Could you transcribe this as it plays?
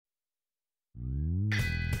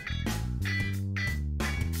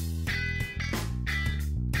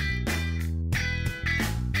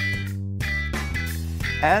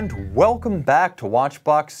And welcome back to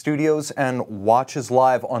Watchbox Studios and Watches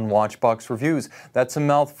Live on Watchbox Reviews. That's a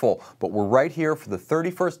mouthful, but we're right here for the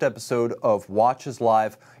 31st episode of Watches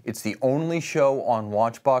Live. It's the only show on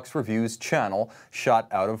Watchbox Reviews channel shot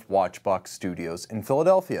out of Watchbox Studios in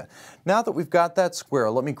Philadelphia. Now that we've got that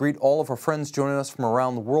square, let me greet all of our friends joining us from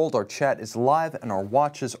around the world. Our chat is live and our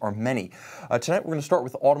watches are many. Tonight we're going to start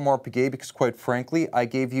with Audemars Piguet because, quite frankly, I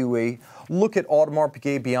gave you a look at Audemars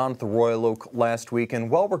Piguet Beyond the Royal Oak last week,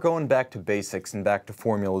 and well, we're going back to basics and back to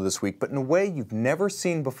formula this week, but in a way you've never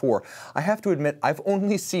seen before. I have to admit, I've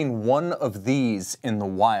only seen one of these in the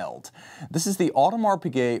wild. This is the Audemars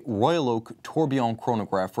Piguet Royal Oak Tourbillon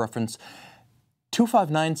chronograph, reference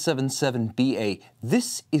 25977BA.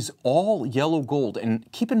 This is all yellow gold, and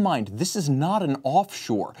keep in mind, this is not an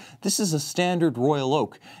offshore. This is a standard Royal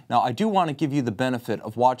Oak. Now, I do want to give you the benefit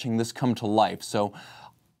of watching this come to life, so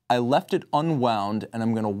I left it unwound, and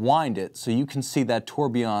I'm going to wind it so you can see that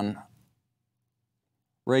tourbillon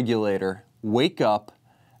regulator wake up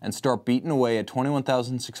and start beating away at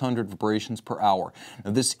 21,600 vibrations per hour.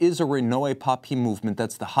 Now, this is a Renault Papi movement.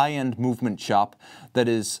 That's the high-end movement shop that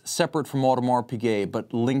is separate from Audemars Piguet,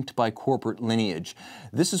 but linked by corporate lineage.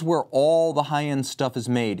 This is where all the high-end stuff is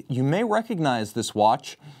made. You may recognize this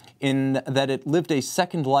watch in that it lived a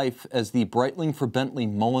second life as the Breitling for Bentley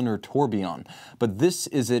Mulliner tourbillon, but this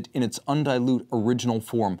is it in its undilute original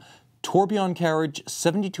form. Tourbillon carriage,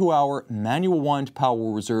 72-hour manual wind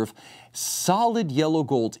power reserve, solid yellow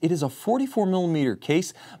gold. It is a 44mm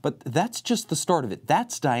case, but that's just the start of it.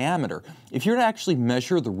 That's diameter. If you're to actually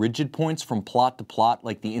measure the rigid points from plot to plot,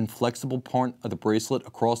 like the inflexible point of the bracelet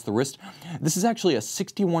across the wrist, this is actually a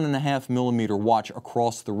 61.5mm watch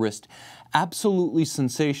across the wrist. Absolutely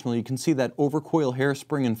sensational. You can see that overcoil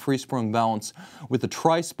hairspring and free-sprung balance with a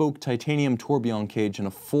tri-spoke titanium tourbillon cage and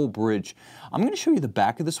a full bridge. I'm going to show you the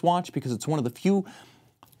back of this watch because it's one of the few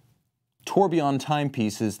tourbillon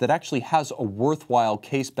timepieces that actually has a worthwhile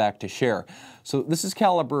case back to share. So this is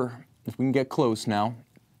caliber, if we can get close now,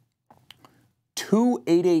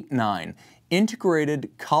 2889,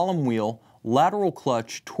 integrated column wheel, lateral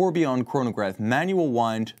clutch, tourbillon chronograph, manual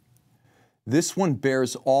wind. This one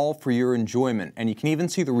bears all for your enjoyment, and you can even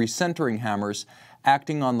see the recentering hammers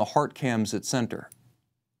acting on the heart cams at center.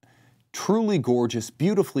 Truly gorgeous,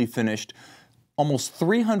 beautifully finished, almost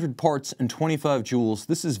 300 parts and 25 jewels.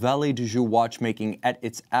 This is Valet de Joux watchmaking at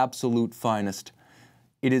its absolute finest.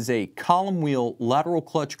 It is a column wheel, lateral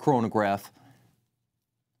clutch chronograph,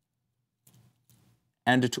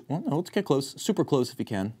 and well, no, let's get close, super close if you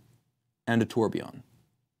can, and a tourbillon.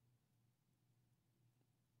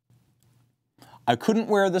 I couldn't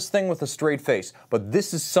wear this thing with a straight face, but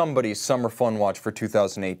this is somebody's summer fun watch for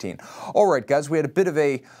 2018. All right, guys, we had a bit of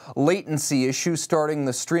a latency issue starting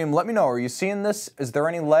the stream. Let me know, are you seeing this? Is there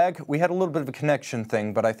any lag? We had a little bit of a connection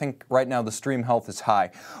thing, but I think right now the stream health is high.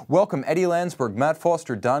 Welcome, Eddie Landsberg, Matt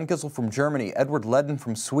Foster, Don Gizzle from Germany, Edward Ledden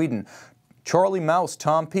from Sweden, Charlie Mouse,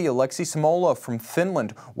 Tom P., Alexei Samola from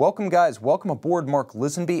Finland. Welcome, guys. Welcome aboard, Mark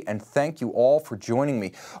Lisenby, and thank you all for joining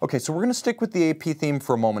me. Okay, so we're going to stick with the AP theme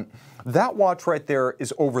for a moment. That watch right there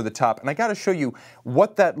is over the top, and I got to show you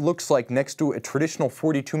what that looks like next to a traditional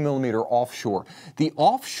 42mm offshore. The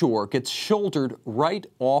offshore gets shouldered right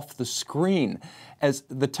off the screen, as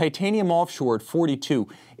the titanium offshore at 42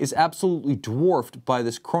 is absolutely dwarfed by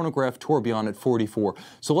this chronograph tourbillon at 44.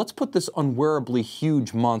 So let's put this unwearably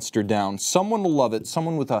huge monster down. Someone will love it,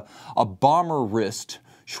 someone with a bomber wrist.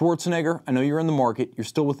 Schwarzenegger, I know you're in the market, you're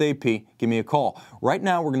still with AP, give me a call. Right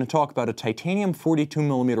now we're going to talk about a titanium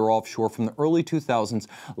 42mm offshore from the early 2000s,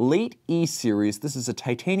 late E series. This is a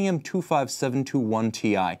titanium 25721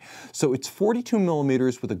 Ti. So it's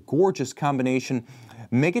 42mm with a gorgeous combination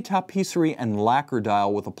mega tapisserie and lacquer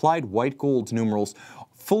dial with applied white gold numerals,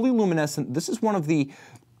 fully luminescent. This is one of the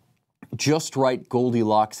just right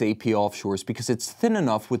Goldilocks AP offshores because it's thin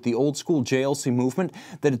enough with the old school JLC movement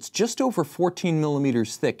that it's just over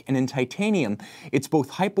 14mm thick, and in titanium it's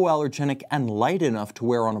both hypoallergenic and light enough to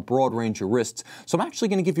wear on a broad range of wrists. So I'm actually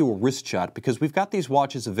going to give you a wrist shot because we've got these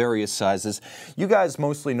watches of various sizes. You guys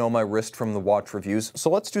mostly know my wrist from the watch reviews, so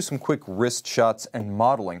let's do some quick wrist shots and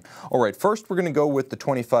modeling. Alright, first we're going to go with the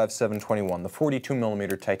 25721, the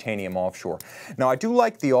 42mm titanium offshore. Now I do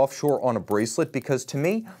like the offshore on a bracelet because to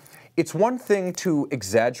me, it's one thing to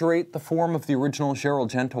exaggerate the form of the original Gerald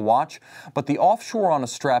Genta watch, but the offshore on a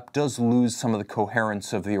strap does lose some of the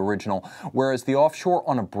coherence of the original, whereas the offshore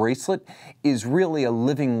on a bracelet is really a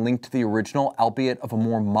living link to the original, albeit of a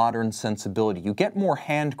more modern sensibility. You get more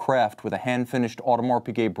handcraft with a hand-finished Audemars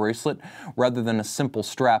Piguet bracelet rather than a simple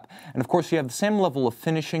strap, and of course you have the same level of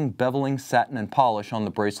finishing, beveling, satin, and polish on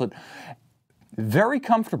the bracelet. Very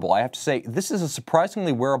comfortable, I have to say. This is a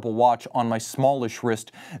surprisingly wearable watch on my smallish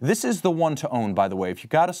wrist. This is the one to own, by the way. If you've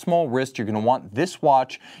got a small wrist, you're going to want this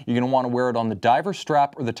watch. You're going to want to wear it on the diver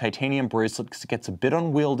strap or the titanium bracelet because it gets a bit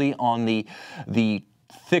unwieldy on the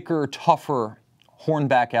thicker, tougher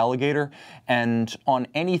hornback alligator, and on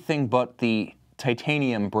anything but the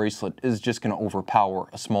titanium bracelet is just going to overpower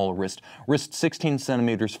a smaller wrist. Wrist 16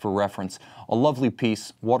 centimeters for reference. A lovely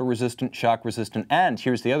piece, water resistant, shock resistant, and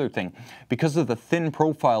here's the other thing. Because of the thin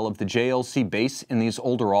profile of the JLC base in these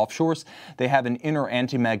older offshores, they have an inner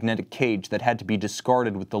anti-magnetic cage that had to be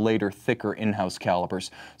discarded with the later, thicker in-house calibers.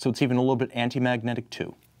 So it's even a little bit anti-magnetic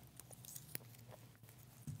too.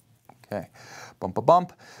 Okay, bump a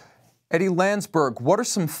bump. Eddie Landsberg, what are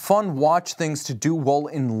some fun watch things to do while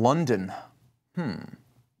in London?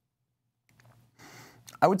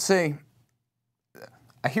 I would say,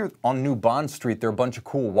 I hear on New Bond Street there are a bunch of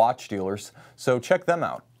cool watch dealers, so check them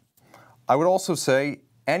out. I would also say,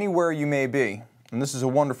 anywhere you may be, and this is a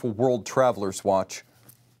wonderful world traveler's watch,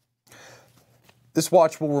 this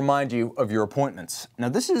watch will remind you of your appointments. Now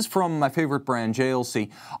this is from my favorite brand,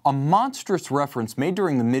 JLC, a monstrous reference made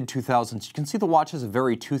during the mid-2000s. You can see the watch has a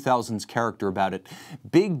very 2000s character about it.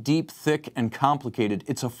 Big, deep, thick, and complicated.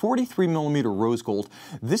 It's a 43mm rose gold.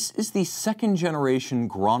 This is the second generation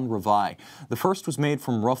Grand Reveil. The first was made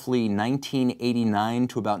from roughly 1989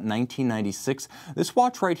 to about 1996. This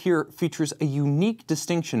watch right here features a unique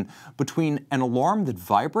distinction between an alarm that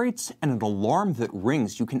vibrates and an alarm that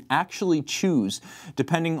rings. You can actually choose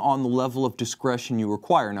depending on the level of discretion you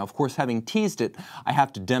require. Now, of course, having teased it, I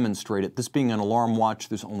have to demonstrate it. This being an alarm watch,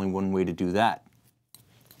 there's only one way to do that.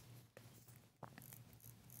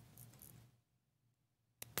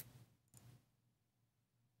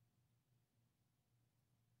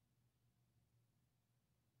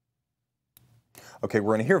 Okay,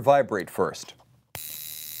 we're going to hear vibrate first.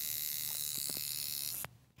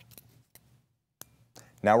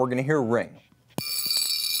 Now we're going to hear ring.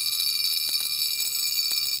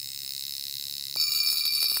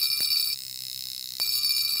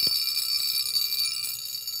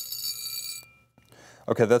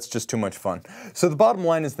 Okay, that's just too much fun. So the bottom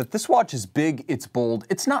line is that this watch is big, it's bold,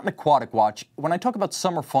 it's not an aquatic watch. When I talk about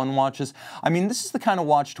summer fun watches, I mean this is the kind of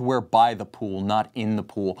watch to wear by the pool, not in the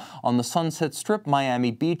pool. On the Sunset Strip,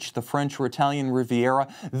 Miami Beach, the French or Italian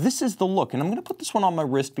Riviera, this is the look. And I'm going to put this one on my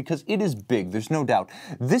wrist because it is big, there's no doubt.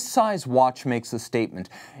 This size watch makes a statement.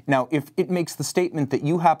 Now, if it makes the statement that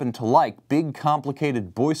you happen to like, big,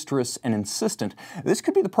 complicated, boisterous, and insistent, this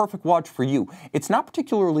could be the perfect watch for you. It's not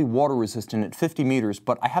particularly water resistant at 50 meters,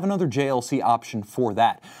 but I have another JLC option for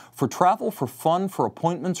that. For travel, for fun, for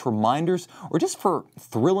appointments, reminders, or just for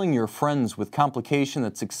thrilling your friends with complication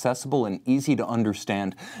that's accessible and easy to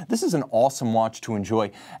understand, this is an awesome watch to enjoy.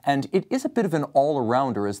 And it is a bit of an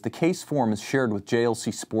all-arounder as the case form is shared with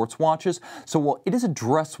JLC sports watches. So while it is a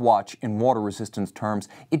dress watch in water resistance terms,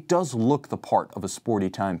 it does look the part of a sporty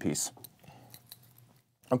timepiece.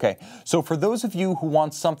 Okay, so for those of you who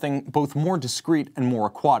want something both more discreet and more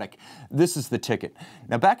aquatic, this is the ticket.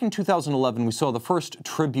 Now back in 2011, we saw the first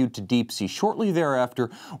tribute to Deep Sea. Shortly thereafter,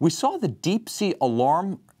 we saw the Deep Sea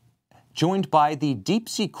Alarm joined by the Deep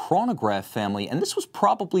Sea Chronograph family, and this was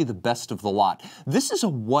probably the best of the lot. This is a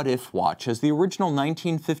what-if watch. As the original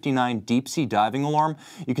 1959 Deep Sea diving alarm,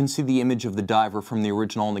 you can see the image of the diver from the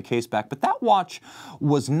original on the case back, but that watch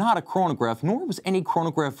was not a chronograph, nor was any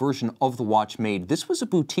chronograph version of the watch made. This was a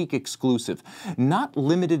boutique exclusive, not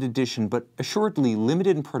limited edition, but assuredly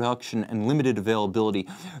limited in production and limited availability.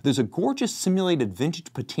 There's a gorgeous simulated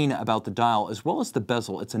vintage patina about the dial, as well as the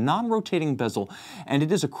bezel. It's a non-rotating bezel, and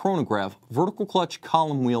it is a chronograph. Vertical clutch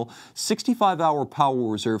column wheel, 65-hour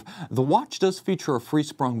power reserve. The watch does feature a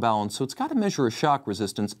free-sprung balance, so it's got a measure of shock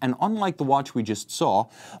resistance, and unlike the watch we just saw,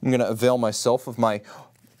 I'm going to avail myself of my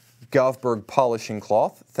Govberg polishing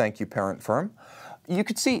cloth. Thank you, parent firm. You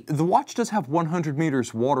can see the watch does have 100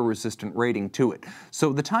 meters water resistant rating to it.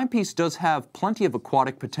 So the timepiece does have plenty of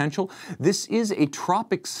aquatic potential. This is a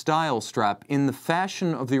tropic style strap in the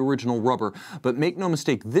fashion of the original rubber, but make no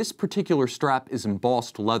mistake, this particular strap is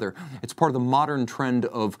embossed leather. It's part of the modern trend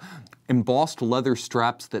of embossed leather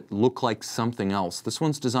straps that look like something else. This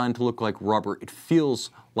one's designed to look like rubber. It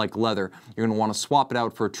feels like leather. You're going to want to swap it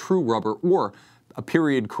out for a true rubber or a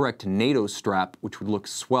period-correct NATO strap, which would look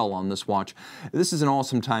swell on this watch. This is an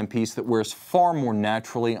awesome timepiece that wears far more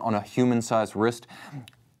naturally on a human-sized wrist.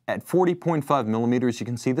 At 40.5 millimeters, you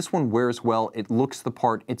can see this one wears well, it looks the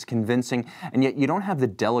part, it's convincing, and yet you don't have the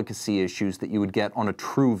delicacy issues that you would get on a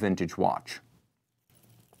true vintage watch.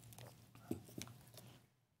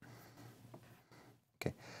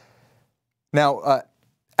 Okay. Now,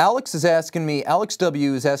 Alex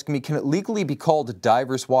W is asking me, can it legally be called a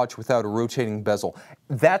diver's watch without a rotating bezel?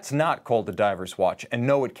 That's not called a diver's watch, and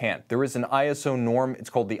no, it can't. There is an ISO norm. It's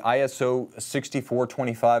called the ISO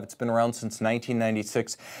 6425. It's been around since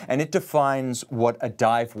 1996, and it defines what a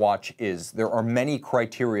dive watch is. There are many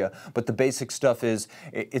criteria, but the basic stuff is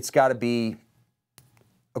it's got to be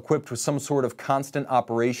equipped with some sort of constant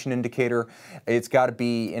operation indicator. It's got to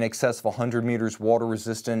be in excess of 100 meters water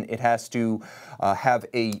resistant. It has to have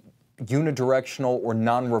a unidirectional or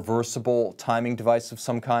non-reversible timing device of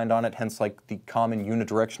some kind on it, hence like the common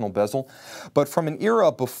unidirectional bezel. But from an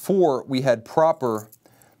era before we had proper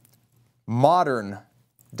modern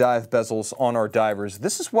dive bezels on our divers,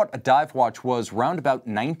 this is what a dive watch was round about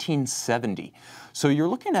 1970. So you're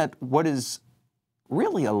looking at what is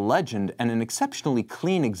really a legend and an exceptionally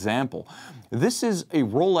clean example. This is a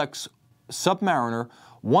Rolex Submariner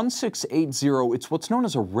 1680. It's what's known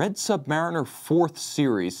as a Red Submariner 4th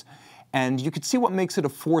Series. And you can see what makes it a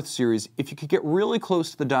 4th Series. If you could get really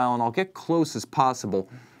close to the dial, and I'll get close as possible,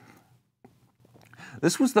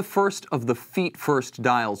 this was the first of the feet first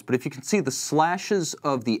dials, but if you can see the slashes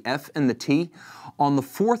of the F and the T, on the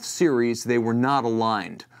 4th Series they were not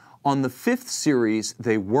aligned. On the 5th series,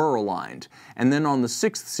 they were aligned. And then on the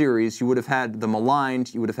 6th series, you would have had them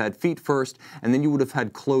aligned, you would have had feet first, and then you would have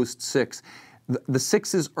had closed 6. The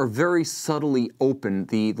 6s are very subtly open.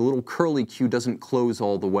 The little curly Q doesn't close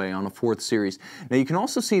all the way on a 4th series. Now you can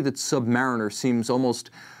also see that Submariner seems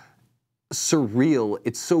almost surreal.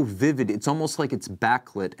 It's so vivid. It's almost like it's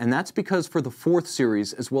backlit, and that's because for the 4th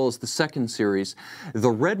series as well as the 2nd series, the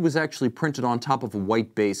red was actually printed on top of a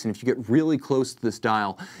white base, and if you get really close to this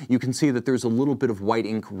dial, you can see that there's a little bit of white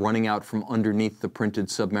ink running out from underneath the printed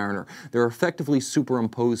Submariner. They're effectively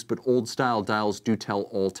superimposed, but old-style dials do tell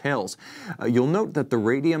all tales. You'll note that the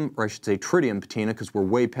radium, or I should say tritium patina, because we're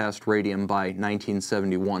way past radium by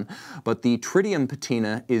 1971, but the tritium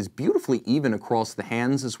patina is beautifully even across the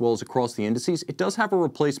hands as well as across the indices. It does have a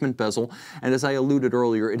replacement bezel, and as I alluded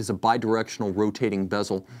earlier, it is a bidirectional rotating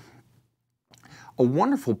bezel. A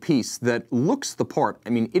wonderful piece that looks the part.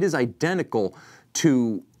 I mean, it is identical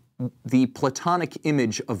to the platonic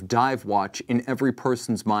image of dive watch in every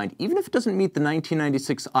person's mind. Even if it doesn't meet the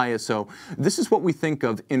 1996 ISO, this is what we think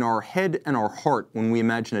of in our head and our heart when we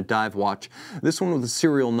imagine a dive watch. This one with a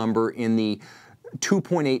serial number in the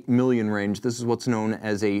 2.8 million range. This is what's known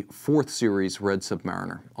as a 4th series Red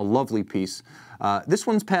Submariner. A lovely piece. This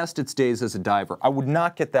one's past its days as a diver. I would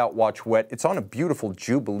not get that watch wet. It's on a beautiful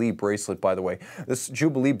Jubilee bracelet, by the way. This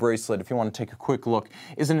Jubilee bracelet, if you want to take a quick look,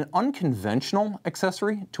 is an unconventional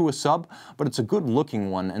accessory to a sub, but it's a good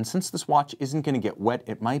looking one, and since this watch isn't going to get wet,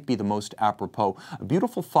 it might be the most apropos. A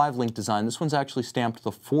beautiful 5-link design. This one's actually stamped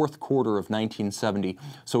the 4th quarter of 1970,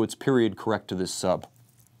 so it's period correct to this sub.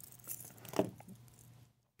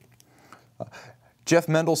 Jeff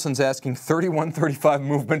Mendelssohn's asking 3135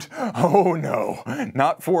 movement. Oh no,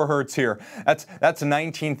 not 4 hertz here. That's a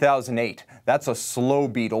 19,008. That's a slow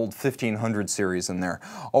beat old 1500 series in there.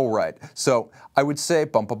 All right, so I would say,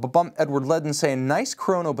 Edward Ledden saying, nice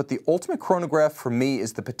chrono, but the ultimate chronograph for me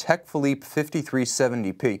is the Patek Philippe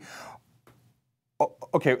 5370P.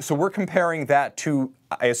 Okay, so we're comparing that to,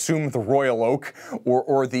 I assume, the Royal Oak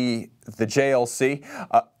or the JLC.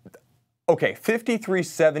 Okay,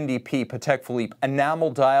 5370P Patek Philippe,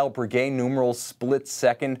 enamel dial, Breguet numeral, split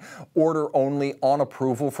second, order only, on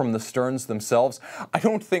approval from the Sterns themselves. I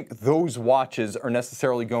don't think those watches are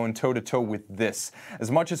necessarily going toe-to-toe with this. As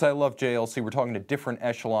much as I love JLC, we're talking a different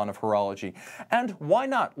echelon of horology. And why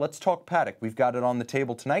not? Let's talk Patek. We've got it on the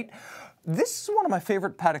table tonight. This is one of my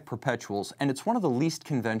favorite Patek Perpetuals, and it's one of the least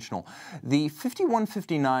conventional. The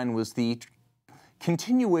 5159 was the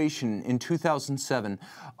continuation in 2007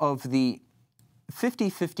 of the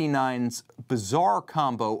 5059's bizarre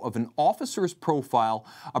combo of an officer's profile,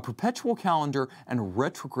 a perpetual calendar, and a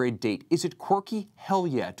retrograde date. Is it quirky? Hell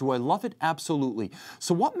yeah. Do I love it? Absolutely.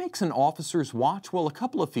 So what makes an officer's watch? Well, a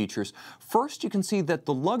couple of features. First, you can see that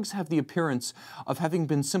the lugs have the appearance of having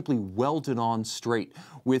been simply welded on straight,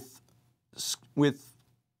 with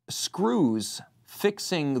screws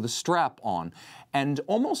fixing the strap on, and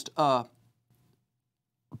almost a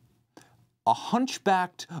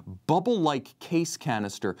hunchbacked, bubble-like case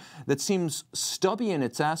canister that seems stubby in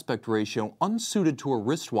its aspect ratio, unsuited to a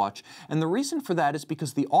wristwatch, and the reason for that is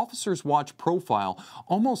because the officer's watch profile,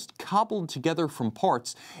 almost cobbled together from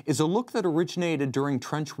parts, is a look that originated during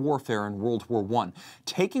trench warfare in World War I.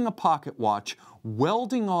 Taking a pocket watch,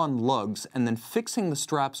 welding on lugs, and then fixing the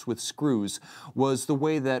straps with screws was the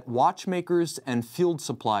way that watchmakers and field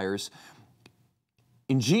suppliers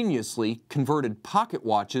ingeniously converted pocket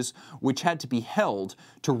watches, which had to be held,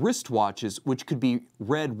 to wrist watches, which could be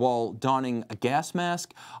read while donning a gas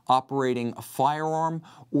mask, operating a firearm,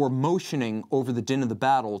 or motioning over the din of the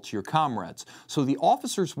battle to your comrades. So the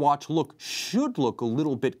officer's watch should look a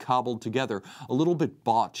little bit cobbled together, a little bit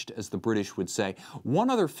botched, as the British would say. One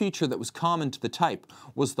other feature that was common to the type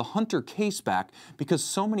was the hunter caseback. Because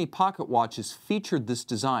so many pocket watches featured this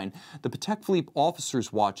design, the Patek Philippe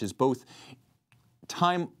officer's watches, both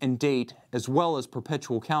time and date as well as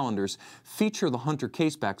perpetual calendars, feature the hunter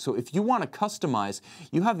caseback. So if you want to customize,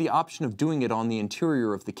 you have the option of doing it on the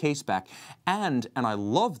interior of the caseback. And I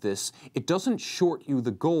love this, it doesn't short you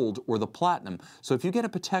the gold or the platinum. So if you get a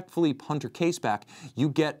Patek Philippe hunter caseback, you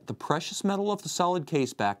get the precious metal of the solid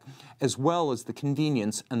caseback, as well as the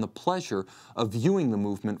convenience and the pleasure of viewing the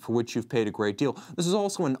movement for which you've paid a great deal. This is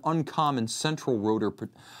also an uncommon central rotor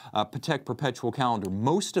Patek Perpetual calendar.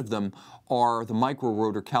 Most of them are the micro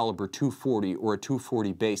rotor caliber 240 or a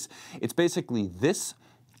 240 base. It's basically this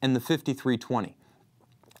and the 5320.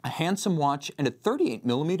 A handsome watch, and at 38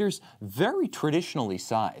 millimeters, very traditionally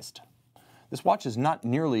sized. This watch is not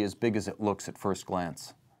nearly as big as it looks at first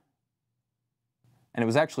glance. And it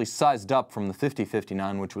was actually sized up from the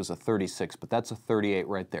 5059, which was a 36, but that's a 38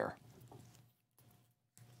 right there.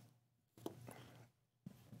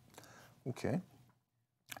 Okay.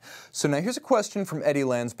 So now here's a question from Eddie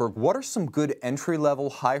Landsberg. What are some good entry-level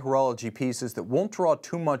high horology pieces that won't draw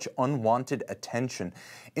too much unwanted attention?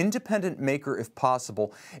 Independent maker if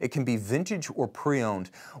possible. It can be vintage or pre-owned.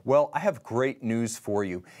 Well, I have great news for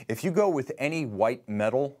you. If you go with any white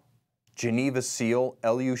metal, Geneva seal,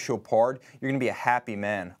 LU Chopard, you're going to be a happy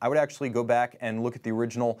man. I would actually go back and look at the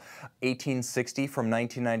original 1860 from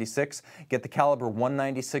 1996, get the caliber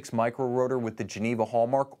 196 micro rotor with the Geneva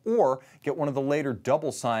hallmark, or get one of the later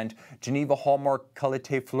double-signed Geneva hallmark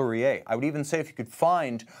Qualité Fleurier. I would even say if you could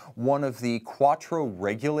find one of the Quattro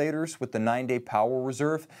regulators with the 9-day power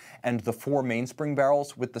reserve and the 4 mainspring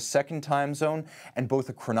barrels with the second time zone and both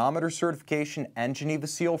a chronometer certification and Geneva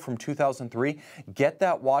seal from 2003, get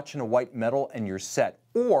that watch in a white metal and you're set.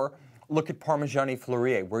 Or look at Parmigiani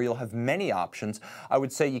Fleurier, where you'll have many options. I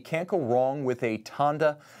would say you can't go wrong with a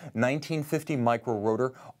Tonda 1950 micro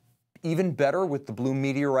rotor. Even better with the blue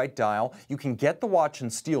meteorite dial. You can get the watch in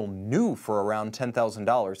steel new for around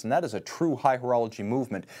 $10,000, and that is a true high horology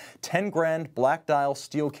movement. 10 grand black dial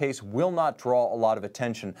steel case will not draw a lot of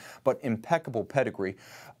attention, but impeccable pedigree.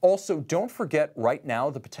 Also, don't forget right now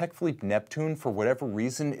the Patek Philippe Neptune, for whatever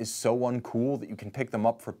reason, is so uncool that you can pick them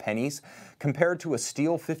up for pennies. Compared to a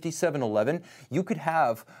steel 5711, you could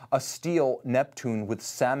have a steel Neptune with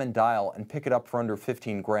salmon dial and pick it up for under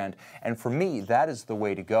 15 grand. And for me, that is the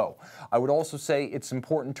way to go. I would also say it's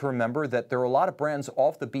important to remember that there are a lot of brands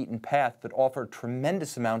off the beaten path that offer a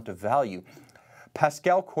tremendous amount of value.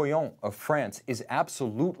 Pascal Coyon of France is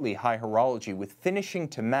absolutely high horology with finishing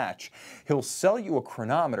to match. He'll sell you a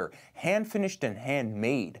chronometer, hand-finished and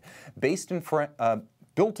handmade, built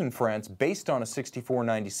in France, based on a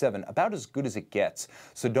 6497, about as good as it gets.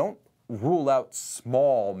 So don't rule out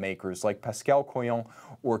small makers like Pascal Coyon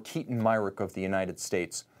or Keaton Myrick of the United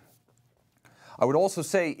States. I would also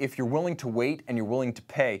say if you're willing to wait and you're willing to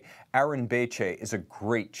pay, Aaron Beche is a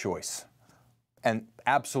great choice and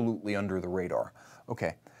absolutely under the radar.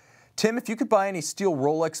 Okay. Tim, if you could buy any steel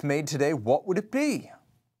Rolex made today, what would it be?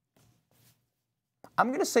 I'm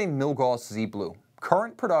going to say Milgauss Z Blue.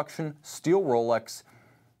 Current production, steel Rolex.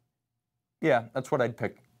 Yeah, that's what I'd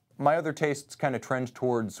pick. My other tastes kind of trend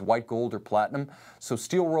towards white gold or platinum, so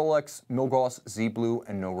steel Rolex, Milgauss Z Blue,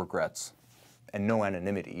 and no regrets. And no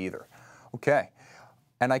anonymity either. Okay.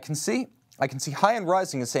 And I can see High End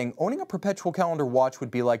Rising is saying, owning a perpetual calendar watch would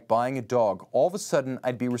be like buying a dog. All of a sudden,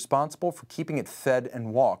 I'd be responsible for keeping it fed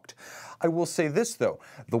and walked. I will say this, though.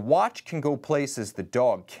 The watch can go places the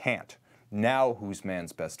dog can't. Now who's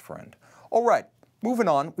man's best friend? All right, moving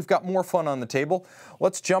on. We've got more fun on the table.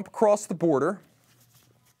 Let's jump across the border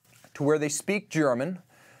to where they speak German,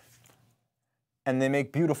 and they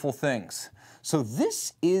make beautiful things. So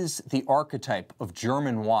this is the archetype of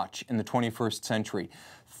German watch in the 21st century.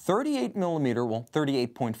 38 millimeter, well,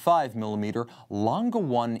 38.5 millimeter, Lange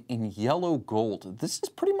 1 in yellow gold. This is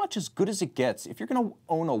pretty much as good as it gets. If you're going to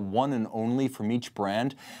own a one and only from each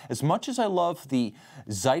brand, as much as I love the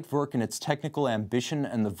Zeitwerk and its technical ambition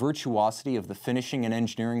and the virtuosity of the finishing and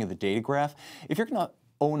engineering of the datograph, if you're going to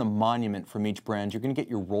own a monument from each brand, you're going to get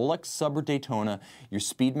your Rolex Sub or Daytona, your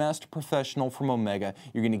Speedmaster Professional from Omega,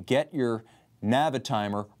 you're going to get your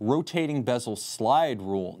Navitimer, rotating bezel slide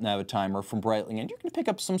rule Navitimer from Breitling, and you're going to pick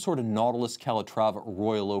up some sort of Nautilus, Calatrava, or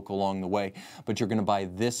Royal Oak along the way, but you're going to buy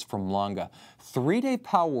this from Lange. 3-day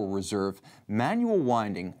power reserve, manual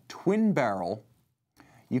winding, twin barrel.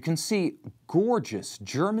 You can see gorgeous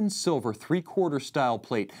German silver 3/4 style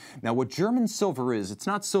plate. Now what German silver is, it's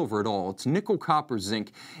not silver at all. It's nickel, copper,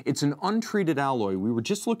 zinc. It's an untreated alloy. We were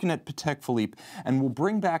just looking at Patek Philippe, and we'll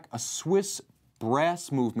bring back a Swiss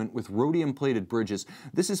brass movement with rhodium-plated bridges.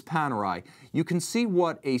 This is Panerai. You can see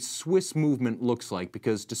what a Swiss movement looks like,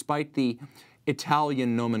 because despite the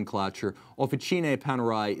Italian nomenclature, Officine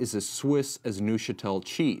Panerai is as Swiss as Neuchâtel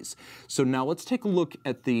cheese. So now let's take a look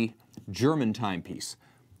at the German timepiece.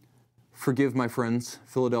 Forgive my friends,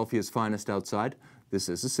 Philadelphia's finest outside. This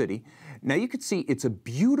is a city. Now you can see it's a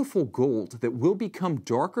beautiful gold that will become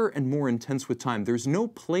darker and more intense with time. There's no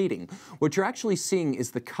plating. What you're actually seeing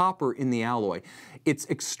is the copper in the alloy. It's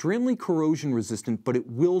extremely corrosion resistant, but it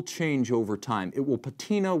will change over time. It will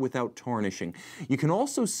patina without tarnishing. You can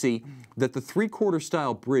also see that the 3/4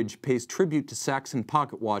 style bridge pays tribute to Saxon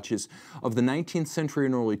pocket watches of the 19th century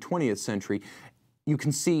and early 20th century. You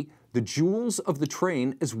can see the jewels of the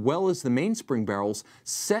train, as well as the mainspring barrels,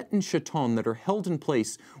 set in chaton that are held in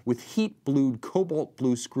place with heat-blued cobalt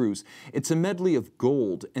blue screws. It's a medley of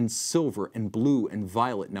gold and silver and blue and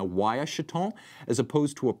violet. Now, why a chaton as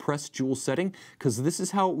opposed to a pressed jewel setting? Because this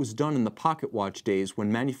is how it was done in the pocket watch days when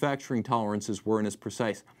manufacturing tolerances weren't as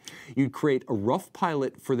precise. You'd create a rough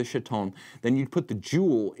pilot for the chaton, then you'd put the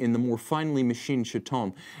jewel in the more finely machined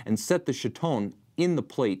chaton and set the chaton in the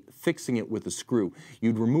plate, fixing it with a screw.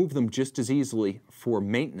 You'd remove them just as easily for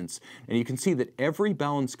maintenance. And you can see that every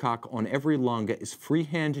balance cock on every Lange is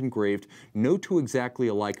freehand engraved, no two exactly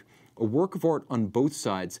alike. A work of art on both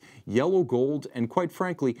sides, yellow gold, and quite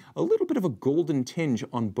frankly, a little bit of a golden tinge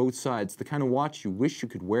on both sides, the kind of watch you wish you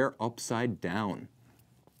could wear upside down.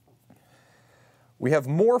 We have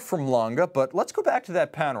more from Lange, but let's go back to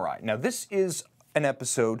that Panerai. Now this is an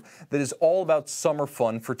episode that is all about summer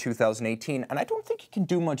fun for 2018, and I don't think you can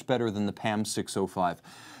do much better than the PAM 605.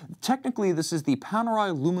 Technically, this is the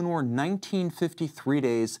Panerai Luminor 1953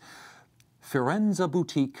 days Firenze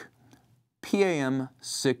Boutique PAM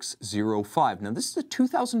 605. Now, this is a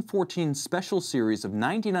 2014 special series of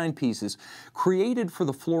 99 pieces created for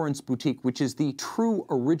the Florence Boutique, which is the true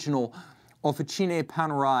original Officine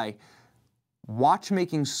Panerai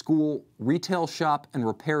watchmaking school, retail shop, and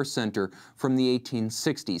repair center from the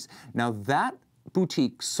 1860s. Now that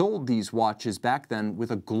boutique sold these watches back then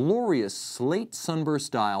with a glorious slate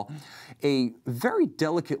sunburst dial, a very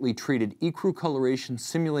delicately treated ecru coloration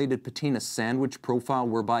simulated patina sandwich profile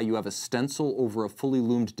whereby you have a stencil over a fully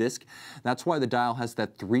loomed disc. That's why the dial has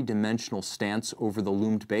that three-dimensional stance over the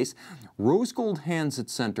loomed base. Rose gold hands at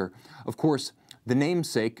center. Of course, the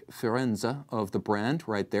namesake, Firenze, of the brand,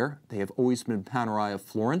 right there. They have always been Panerai of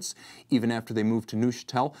Florence, even after they moved to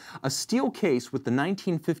Neuchâtel. A steel case with the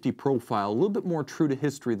 1950 profile, a little bit more true to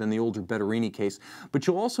history than the older Betterini case, but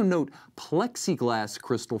you'll also note plexiglass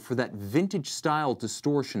crystal for that vintage style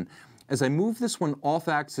distortion. As I move this one off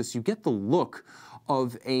axis, you get the look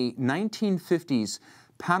of a 1950s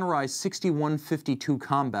Panerai 6152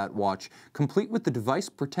 combat watch, complete with the device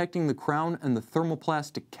protecting the crown and the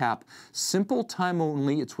thermoplastic cap. Simple time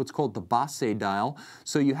only, it's what's called the Basse dial,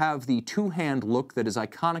 so you have the two-hand look that is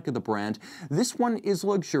iconic of the brand. This one is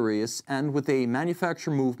luxurious, and with a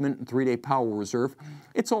manufacturer movement and 3-day power reserve,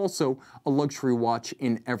 it's also a luxury watch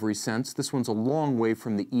in every sense. This one's a long way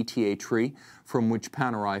from the ETA tree from which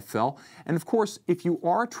Panerai fell. And of course, if you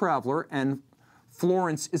are a traveler and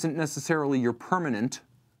Florence isn't necessarily your permanent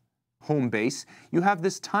home base, you have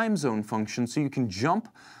this time zone function, so you can jump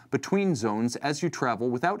between zones as you travel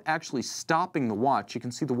without actually stopping the watch. You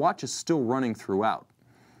can see the watch is still running throughout.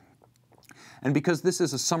 And because this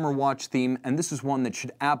is a summer watch theme, and this is one that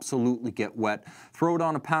should absolutely get wet, throw it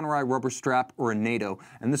on a Panerai rubber strap or a NATO,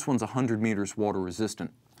 and this one's 100 meters water resistant.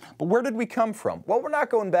 But where did we come from? Well, we're not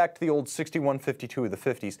going back to the old 6152 of the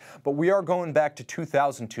 50s, but we are going back to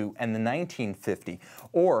 2002 and the 1950,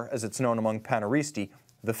 or as it's known among Paneristi,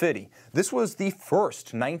 the 50. This was the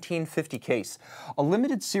first 1950 case, a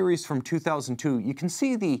limited series from 2002. You can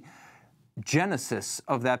see the genesis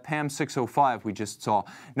of that PAM 605 we just saw.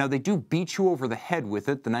 Now, they do beat you over the head with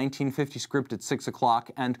it, the 1950 script at 6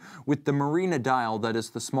 o'clock, and with the Marina dial, that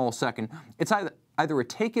is the small second, it's either a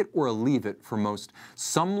take it or a leave it for most.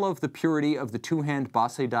 Some love the purity of the two-hand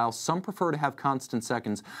Basse dial. Some prefer to have constant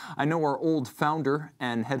seconds. I know our old founder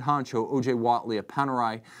and head honcho, O.J. Watley, a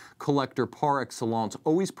Panerai collector par excellence,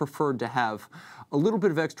 always preferred to have a little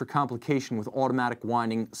bit of extra complication with automatic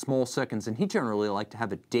winding, small seconds, and he generally liked to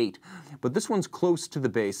have a date. But this one's close to the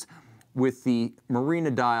base. with the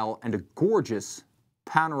Marina dial and a gorgeous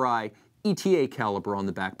Panerai ETA caliber on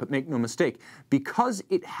the back, but make no mistake, because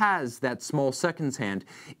it has that small seconds hand,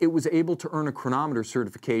 it was able to earn a chronometer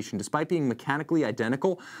certification. Despite being mechanically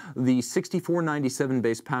identical, the 6497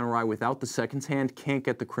 base Panerai without the seconds hand can't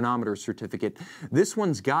get the chronometer certificate. This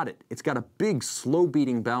one's got it. It's got a big slow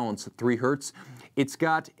beating balance at 3 Hertz. It's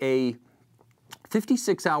got a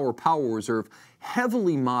 56-hour power reserve,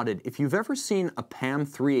 heavily modded. If you've ever seen a PAM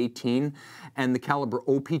 318 and the caliber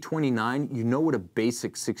OP29, you know what a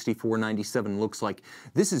basic 6497 looks like.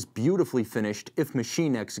 This is beautifully finished, if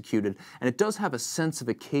machine executed, and it does have a sense of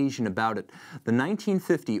occasion about it. The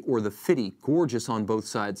 1950 or the 50, gorgeous on both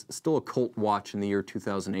sides, still a cult watch in the year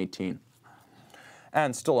 2018.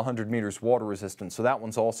 And still 100 meters water resistant, so that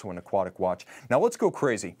one's also an aquatic watch. Now let's go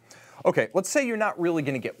crazy. Okay, let's say you're not really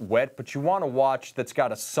going to get wet, but you want a watch that's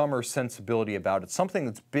got a summer sensibility about it, something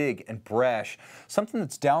that's big and brash, something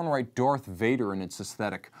that's downright Darth Vader in its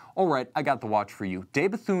aesthetic. All right, I got the watch for you. De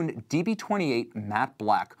Bethune DB28 Matte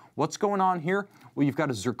Black. What's going on here? Well, you've got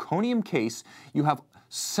a zirconium case, you have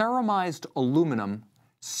ceramized aluminum,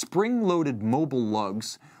 spring-loaded mobile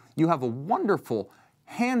lugs, you have a wonderful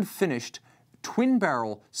hand-finished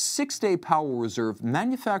twin-barrel, 6-day power reserve,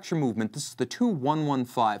 manufacture movement. This is the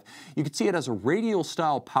 2115. You can see it has a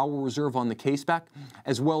radial-style power reserve on the caseback,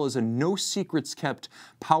 as well as a no-secrets-kept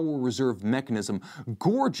power reserve mechanism.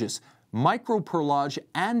 Gorgeous micro perlage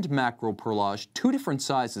and macro perlage, 2 different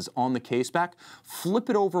sizes on the caseback.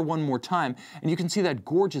 Flip it over one more time, and you can see that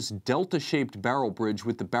gorgeous delta-shaped barrel bridge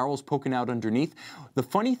with the barrels poking out underneath. The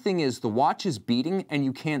funny thing is the watch is beating, and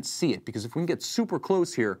you can't see it, because if we can get super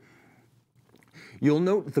close here, you'll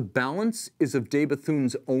note the balance is of De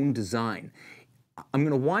Bethune's own design. I'm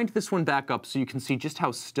going to wind this one back up so you can see just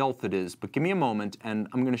how stealth it is, but give me a moment and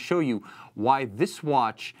I'm going to show you why this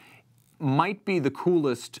watch might be the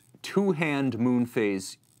coolest two-hand moon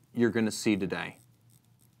phase you're going to see today.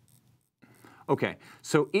 Okay,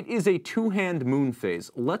 so it is a two-hand moon phase.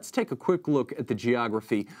 Let's take a quick look at the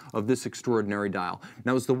geography of this extraordinary dial.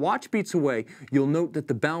 Now, as the watch beats away, you'll note that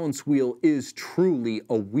the balance wheel is truly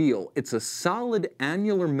a wheel. It's a solid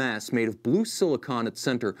annular mass made of blue silicon at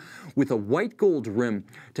center with a white gold rim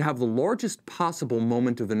to have the largest possible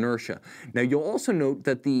moment of inertia. Now, you'll also note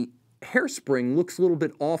that the hairspring looks a little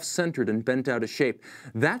bit off-centered and bent out of shape.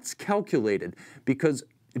 That's calculated because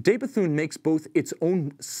De Bethune makes both its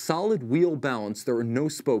own solid wheel balance, there are no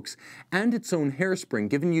spokes, and its own hairspring,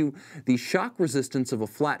 giving you the shock resistance of a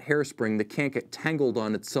flat hairspring that can't get tangled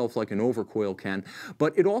on itself like an overcoil can.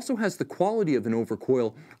 But it also has the quality of an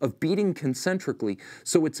overcoil of beating concentrically,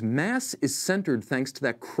 so its mass is centered thanks to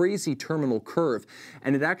that crazy terminal curve,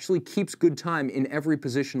 and it actually keeps good time in every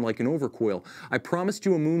position like an overcoil. I promised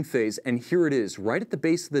you a moon phase, and here it is, right at the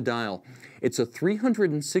base of the dial. It's a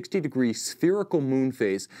 360-degree spherical moon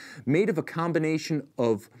phase made of a combination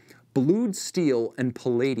of blued steel and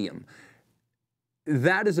palladium.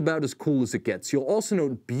 That is about as cool as it gets. You'll also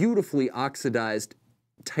note beautifully oxidized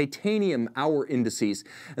titanium hour indices,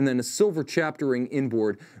 and then a silver chaptering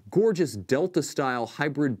inboard, gorgeous Delta-style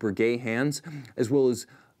hybrid Breguet hands, as well as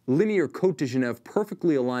linear Côte de Genève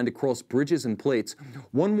perfectly aligned across bridges and plates.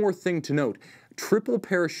 One more thing to note. Triple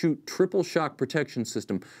parachute, triple shock protection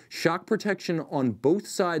system. Shock protection on both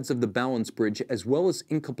sides of the balance bridge as well as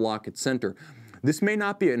Inca block at center. This may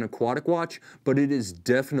not be an aquatic watch, but it is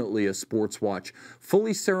definitely a sports watch.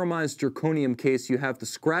 Fully ceramized zirconium case, you have the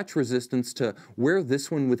scratch resistance to wear this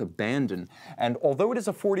one with abandon. And although it is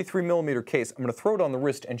a 43mm case, I'm going to throw it on the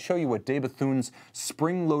wrist and show you what De Bethune's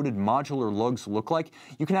spring-loaded modular lugs look like.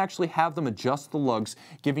 You can actually have them adjust the lugs,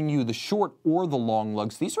 giving you the short or the long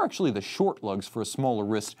lugs. These are actually the short lugs for a smaller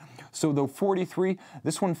wrist. So though 43,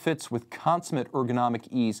 this one fits with consummate ergonomic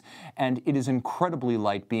ease, and it is incredibly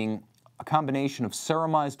light, being a combination of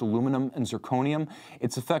ceramized aluminum and zirconium.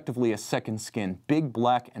 It's effectively a second skin, big,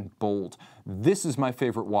 black, and bold. This is my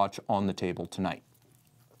favorite watch on the table tonight.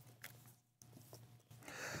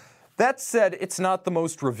 That said, it's not the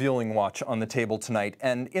most revealing watch on the table tonight,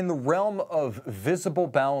 and in the realm of visible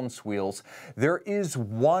balance wheels, there is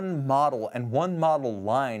one model and one model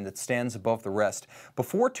line that stands above the rest.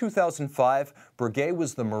 Before 2005, Breguet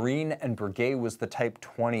was the Marine and Breguet was the Type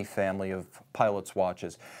 20 family of pilot's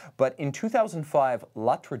watches. But in 2005,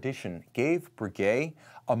 La Tradition gave Breguet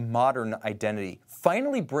a modern identity,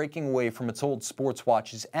 finally breaking away from its old sports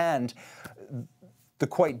watches and the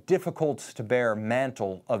quite difficult-to-bear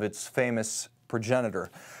mantle of its famous progenitor.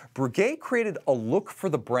 Breguet created a look for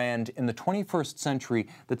the brand in the 21st century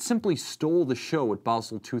that simply stole the show at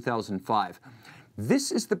Basel 2005.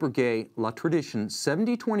 This is the Breguet La Tradition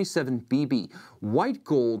 7027 BB. White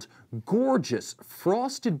gold, gorgeous,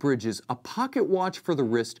 frosted bridges, a pocket watch for the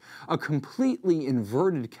wrist, a completely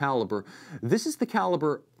inverted caliber. This is the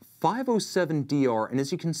caliber 507 DR, and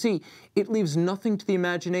as you can see, it leaves nothing to the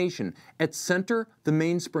imagination. At center, the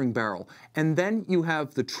mainspring barrel, and then you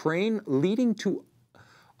have the train leading to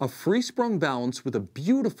a free-sprung balance with a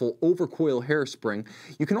beautiful overcoil hairspring.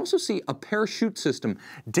 You can also see a parachute system.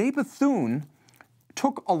 De Bethune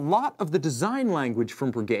took a lot of the design language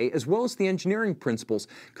from Breguet as well as the engineering principles,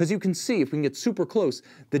 because you can see, if we can get super close,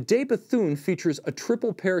 the De Bethune features a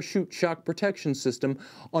triple parachute shock protection system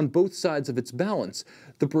on both sides of its balance.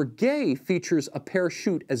 The Breguet features a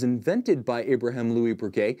parachute as invented by Abraham Louis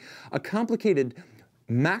Breguet, a complicated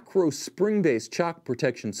macro spring-based shock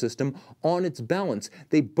protection system on its balance.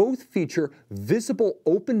 They both feature visible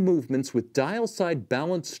open movements with dial-side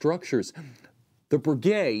balance structures. The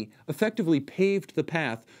Breguet effectively paved the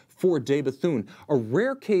path for De Bethune, a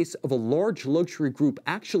rare case of a large luxury group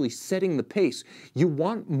actually setting the pace. You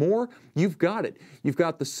want more? You've got it. You've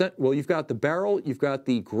got you've got the barrel, you've got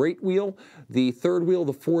the great wheel, the third wheel,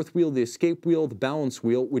 the fourth wheel, the escape wheel, the balance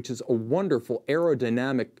wheel, which is a wonderful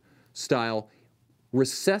aerodynamic style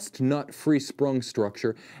recessed nut free sprung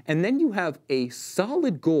structure, and then you have a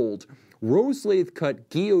solid gold rose lathe cut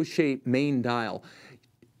guillot-shaped main dial.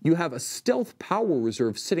 You have a stealth power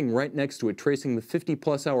reserve sitting right next to it, tracing the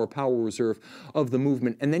 50+ hour power reserve of the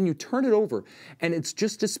movement, and then you turn it over, and it's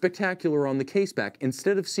just as spectacular on the case back.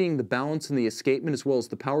 Instead of seeing the balance and the escapement as well as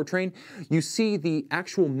the powertrain, you see the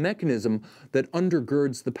actual mechanism that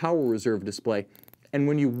undergirds the power reserve display. And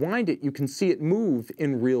when you wind it, you can see it move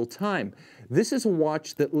in real time. This is a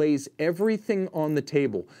watch that lays everything on the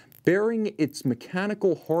table, bearing its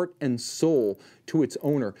mechanical heart and soul to its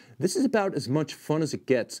owner. This is about as much fun as it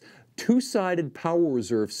gets. Two-sided power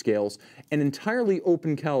reserve scales, an entirely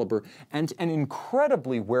open caliber, and an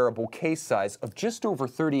incredibly wearable case size of just over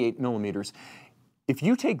 38 millimeters. If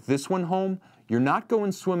you take this one home, you're not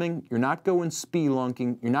going swimming, you're not going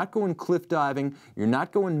spelunking, you're not going cliff diving, you're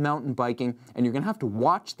not going mountain biking, and you're going to have to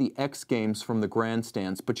watch the X Games from the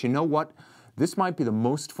grandstands. But you know what? This might be the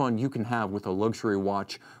most fun you can have with a luxury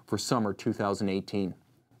watch for summer 2018.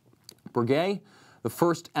 Breguet, the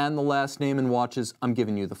first and the last name in watches, I'm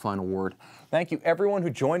giving you the final word. Thank you everyone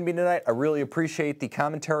who joined me tonight. I really appreciate the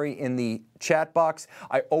commentary in the chat box.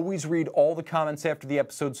 I always read all the comments after the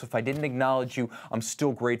episode, so if I didn't acknowledge you, I'm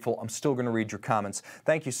still grateful. I'm still going to read your comments.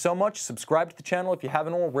 Thank you so much. Subscribe to the channel if you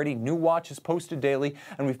haven't already. New watches posted daily,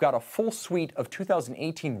 and we've got a full suite of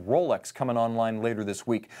 2018 Rolex coming online later this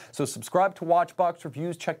week. So subscribe to Watchbox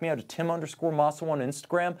Reviews. Check me out at Tim_Mosso on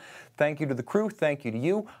Instagram. Thank you to the crew. Thank you to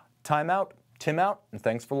you. Time out. Tim out, and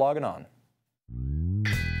thanks for logging on.